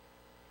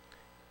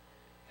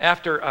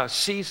 After a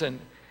season,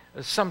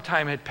 some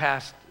time had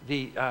passed,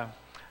 the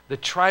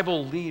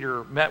tribal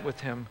leader met with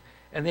him,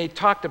 and they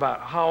talked about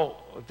how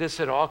this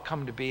had all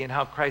come to be and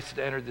how Christ had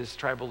entered this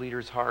tribal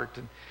leader's heart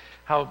and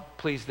how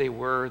pleased they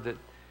were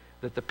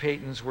that the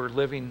Peytons were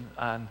living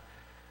on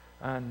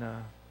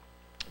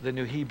the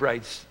New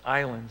Hebrides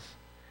Islands.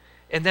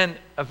 And then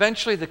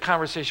eventually the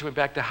conversation went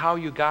back to how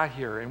you got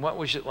here and what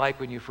was it like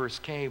when you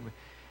first came.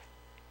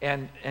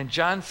 And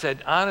John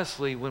said,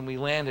 honestly, when we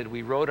landed,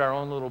 we rowed our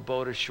own little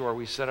boat ashore,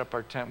 we set up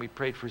our tent, we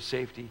prayed for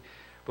safety,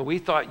 but we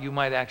thought you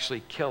might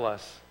actually kill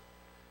us.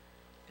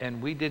 And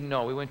we didn't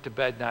know. We went to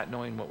bed not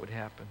knowing what would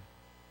happen.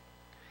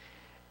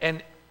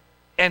 And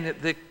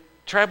the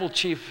tribal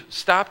chief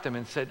stopped him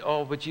and said,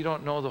 "Oh, but you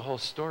don't know the whole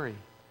story.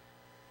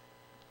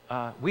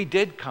 We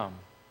did come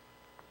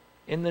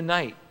in the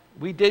night.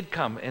 We did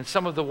come, and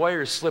some of the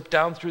warriors slipped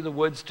down through the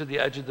woods to the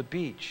edge of the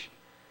beach.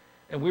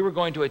 And we were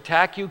going to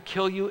attack you,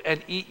 kill you,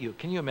 and eat you."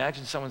 Can you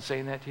imagine someone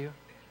saying that to you?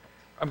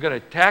 I'm going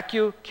to attack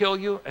you, kill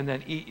you, and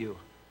then eat you.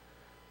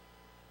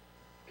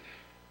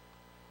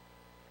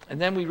 And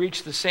then we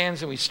reached the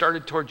sands and we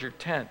started towards your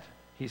tent,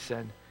 he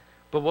said.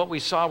 But what we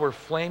saw were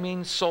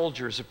flaming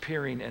soldiers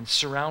appearing and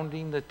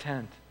surrounding the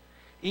tent.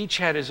 Each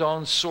had his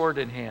own sword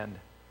in hand.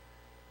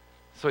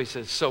 So he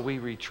says, so we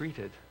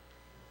retreated.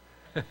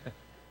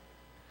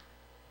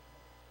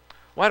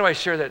 Why do I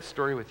share that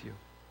story with you?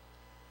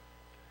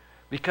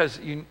 Because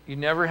you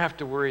never have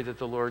to worry that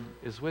the Lord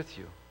is with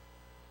you.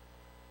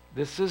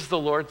 This is the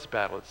Lord's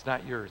battle. It's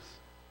not yours.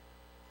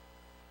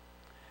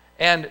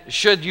 And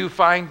should you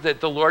find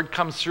that the Lord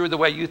comes through the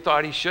way you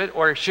thought he should,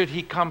 or should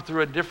he come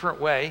through a different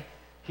way,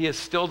 he is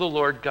still the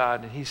Lord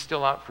God, and he's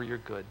still out for your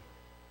good.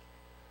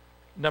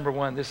 Number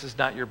one, this is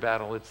not your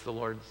battle, it's the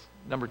Lord's.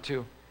 Number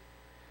two,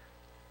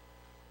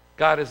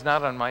 God is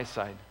not on my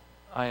side.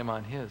 I am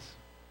on his.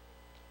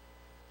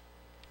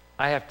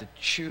 I have to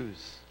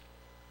choose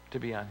to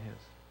be on his.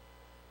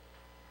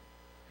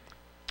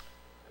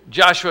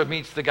 Joshua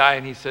meets the guy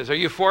and he says, are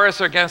you for us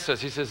or against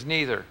us? He says,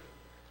 neither.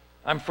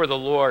 I'm for the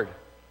Lord.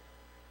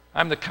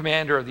 I'm the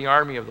commander of the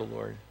army of the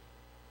Lord.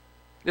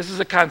 This is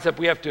a concept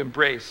we have to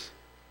embrace.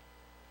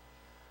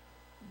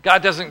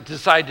 God doesn't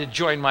decide to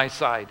join my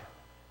side.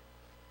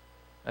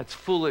 That's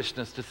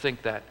foolishness to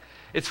think that.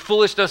 It's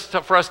foolishness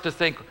for us to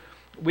think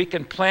we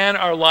can plan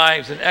our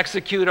lives and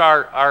execute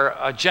our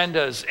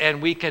agendas,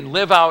 and we can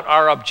live out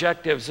our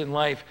objectives in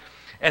life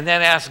and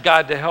then ask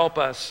God to help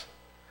us.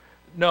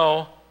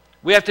 No,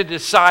 we have to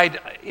decide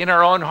in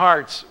our own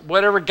hearts,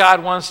 whatever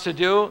God wants to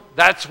do,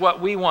 that's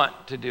what we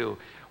want to do.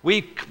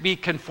 We be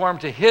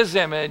conformed to his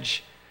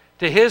image,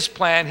 to his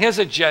plan, his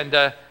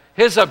agenda,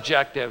 his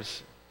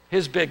objectives,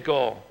 his big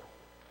goal.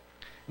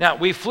 Now,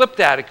 we flip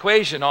that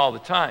equation all the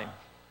time.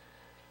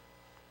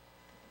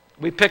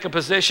 We pick a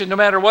position, no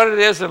matter what it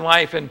is in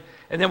life, and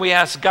then we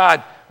ask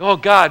God, oh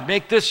God,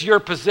 make this your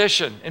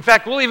position. In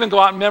fact, we'll even go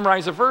out and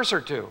memorize a verse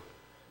or two,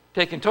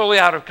 taken totally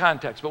out of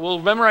context, but we'll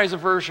memorize a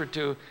verse or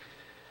two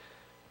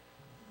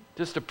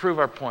just to prove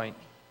our point.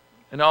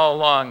 And all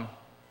along,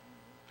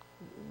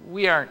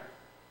 we aren't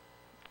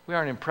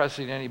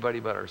impressing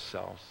anybody but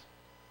ourselves.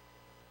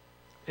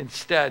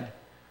 Instead,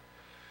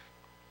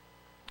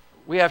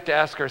 we have to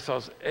ask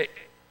ourselves,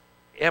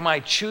 am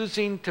I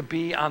choosing to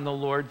be on the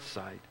Lord's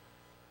side?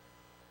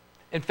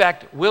 In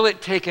fact, will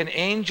it take an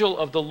angel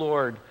of the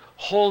Lord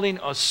holding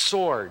a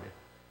sword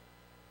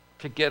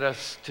to get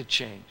us to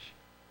change?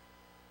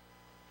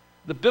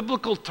 The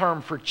biblical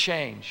term for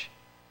change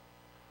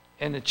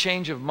and the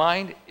change of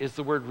mind is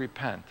the word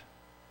repent.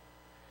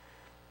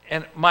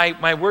 And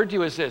my word to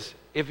you is this: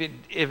 if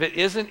it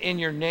isn't in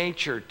your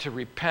nature to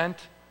repent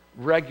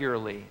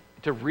regularly,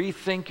 to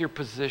rethink your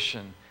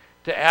position,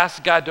 to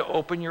ask God to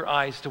open your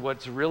eyes to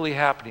what's really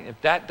happening,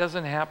 if that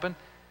doesn't happen,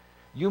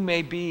 you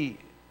may be,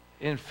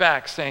 in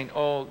fact, saying,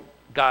 oh,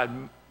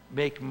 God,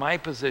 make my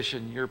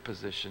position your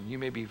position. You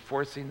may be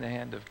forcing the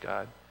hand of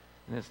God,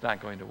 and it's not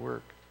going to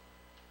work.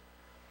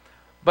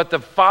 But the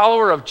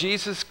follower of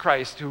Jesus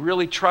Christ who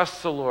really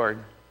trusts the Lord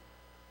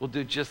will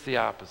do just the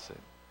opposite.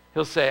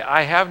 He'll say,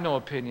 I have no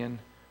opinion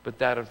but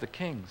that of the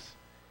king's,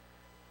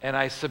 and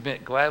I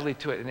submit gladly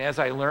to it. And as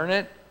I learn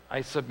it,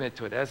 I submit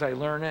to it. As I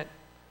learn it,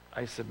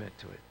 I submit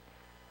to it.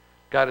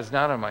 God is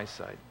not on my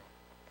side.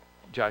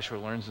 Joshua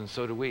learns, and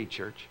so do we,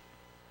 church.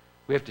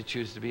 We have to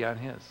choose to be on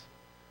his.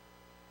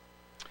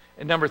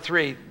 And number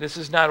three, this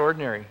is not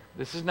ordinary.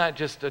 This is not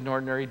just an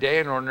ordinary day,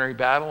 an ordinary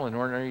battle, an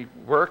ordinary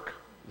work.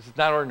 This is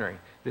not ordinary.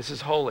 This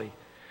is holy.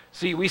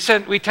 See, we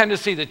tend to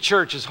see the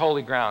church as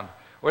holy ground,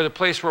 or the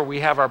place where we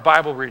have our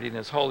Bible reading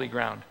as holy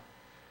ground.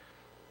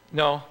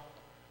 No.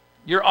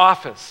 Your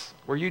office,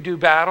 where you do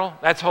battle,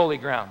 that's holy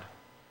ground.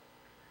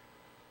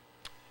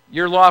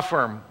 Your law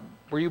firm,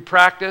 where you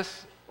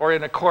practice, or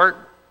in a court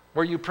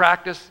where you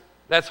practice,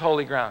 that's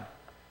holy ground.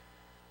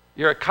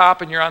 You're a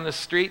cop and you're on the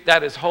street,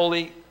 that is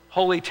holy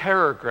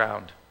terror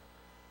ground.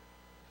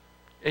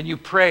 And you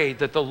pray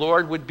that the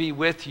Lord would be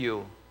with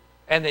you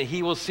and that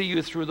he will see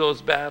you through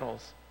those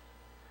battles.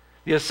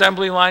 The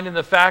assembly line in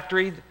the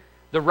factory,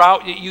 the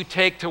route that you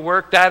take to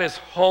work, that is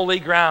holy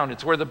ground.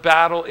 It's where the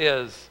battle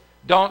is.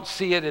 Don't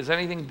see it as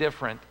anything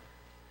different.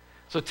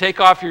 So take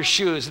off your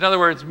shoes. In other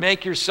words,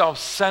 make yourself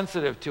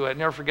sensitive to it.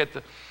 Never forget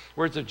the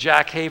words of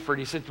Jack Hayford.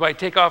 He said, I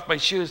take off my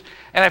shoes,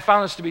 and I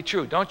found this to be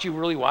true. Don't you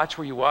really watch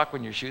where you walk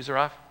when your shoes are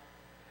off?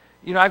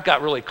 You know, I've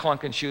got really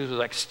clunking shoes with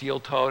like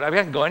steel-toed. I mean,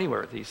 I can go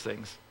anywhere with these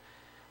things.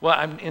 Well,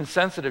 I'm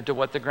insensitive to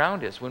what the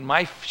ground is. When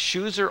my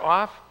shoes are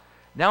off,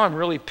 now I'm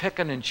really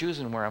picking and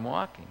choosing where I'm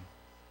walking.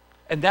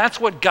 And that's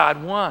what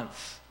God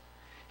wants.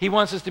 He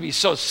wants us to be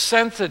so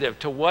sensitive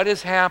to what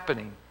is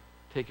happening.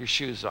 Take your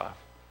shoes off.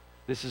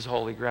 This is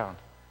holy ground.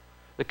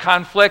 The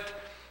conflict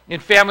in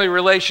family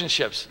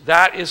relationships,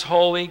 that is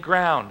holy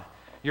ground.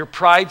 Your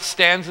pride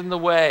stands in the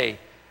way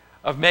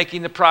of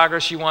making the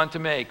progress you want to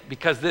make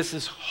because this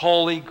is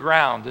holy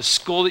ground. The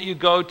school that you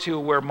go to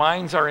where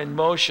minds are in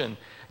motion,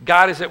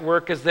 God is at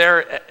work as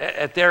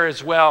there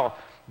as well.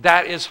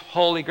 That is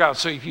holy ground.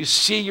 So if you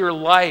see your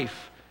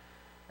life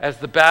as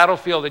the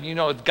battlefield and you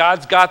know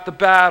God's got the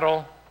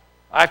battle,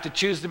 I have to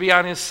choose to be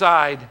on his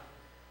side.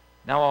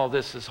 Now all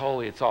this is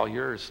holy. It's all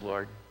yours,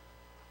 Lord.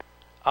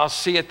 I'll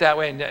see it that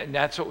way, and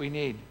that's what we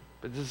need.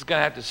 But this is going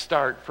to have to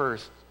start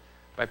first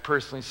by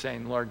personally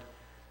saying, Lord,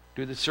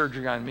 do the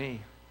surgery on me.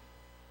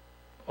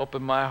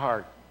 Open my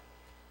heart.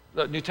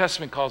 The New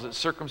Testament calls it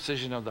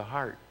circumcision of the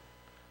heart.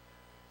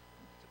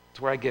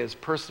 It's where I get as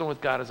personal with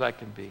God as I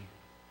can be.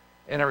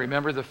 And I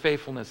remember the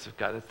faithfulness of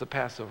God. That's the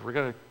Passover. We're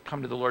going to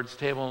come to the Lord's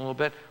table in a little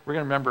bit. We're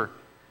going to remember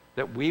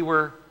that we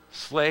were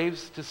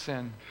slaves to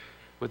sin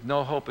with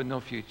no hope and no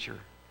future.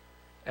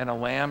 And a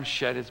lamb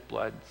shed his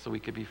blood so we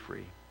could be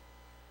free.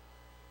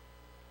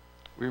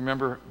 We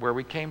remember where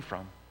we came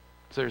from.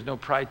 So there's no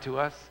pride to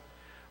us.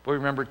 But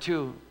remember,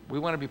 too, we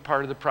want to be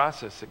part of the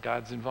process that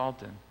God's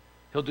involved in.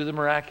 He'll do the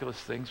miraculous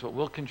things, but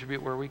we'll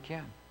contribute where we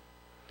can.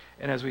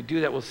 And as we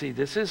do that, we'll see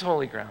this is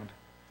holy ground.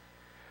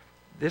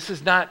 This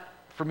is not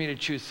for me to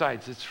choose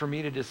sides. It's for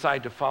me to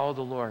decide to follow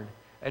the Lord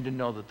and to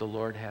know that the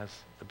Lord has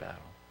the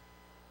battle.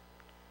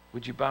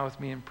 Would you bow with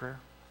me in prayer?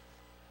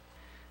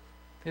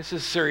 This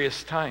is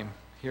serious time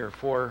here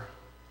for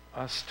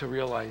us to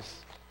realize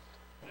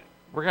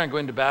we're going to go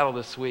into battle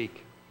this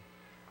week,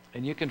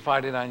 and you can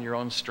fight it on your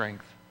own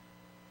strength.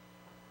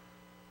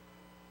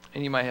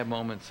 And you might have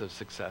moments of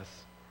success.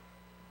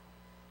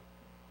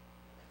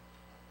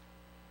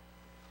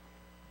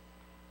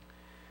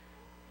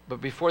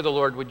 But before the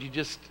Lord, would you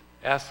just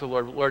ask the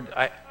Lord, Lord,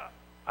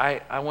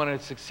 I want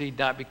to succeed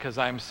not because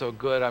I'm so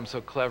good, I'm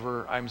so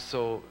clever, I'm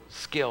so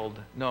skilled.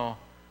 No,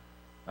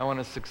 I want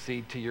to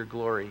succeed to your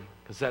glory,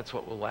 because that's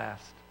what will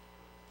last.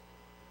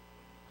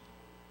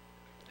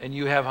 And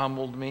you have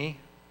humbled me.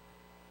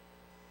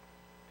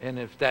 And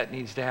if that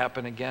needs to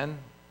happen again,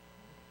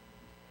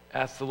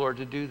 ask the Lord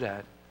to do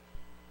that.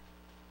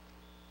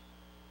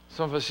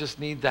 Some of us just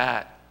need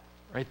that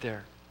right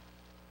there.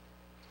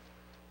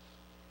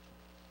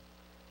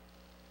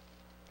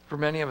 For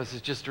many of us,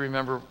 it's just to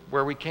remember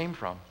where we came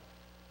from.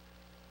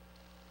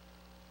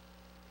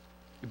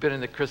 We've been in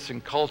the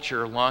Christian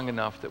culture long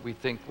enough that we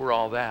think we're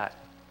all that,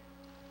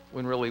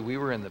 when really we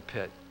were in the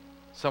pit,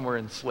 somewhere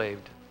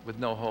enslaved with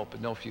no hope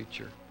and no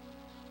future.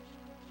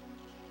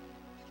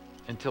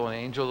 Until an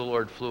angel of the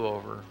Lord flew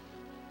over,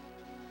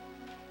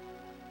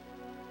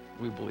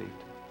 we believed.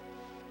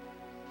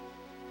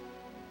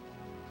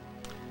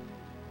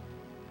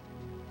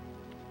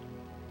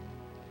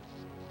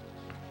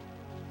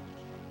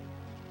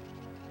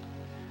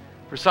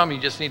 For some, you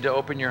just need to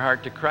open your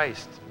heart to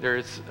Christ.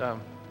 There's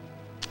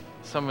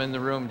some in the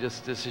room,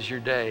 just this is your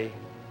day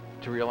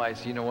to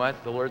realize, you know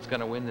what? The Lord's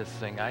going to win this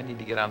thing. I need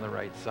to get on the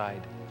right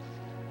side.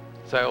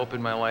 So I open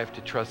my life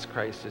to trust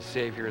Christ as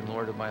Savior and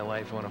Lord of my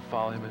life. I want to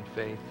follow him in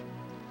faith.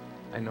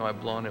 I know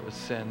I've blown it with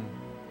sin,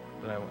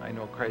 but I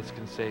know Christ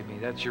can save me.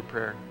 That's your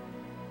prayer.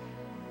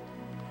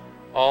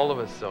 All of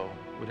us, though,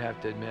 would have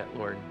to admit,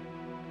 Lord,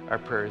 our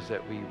prayer is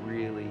that we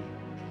really,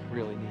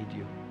 really need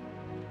you.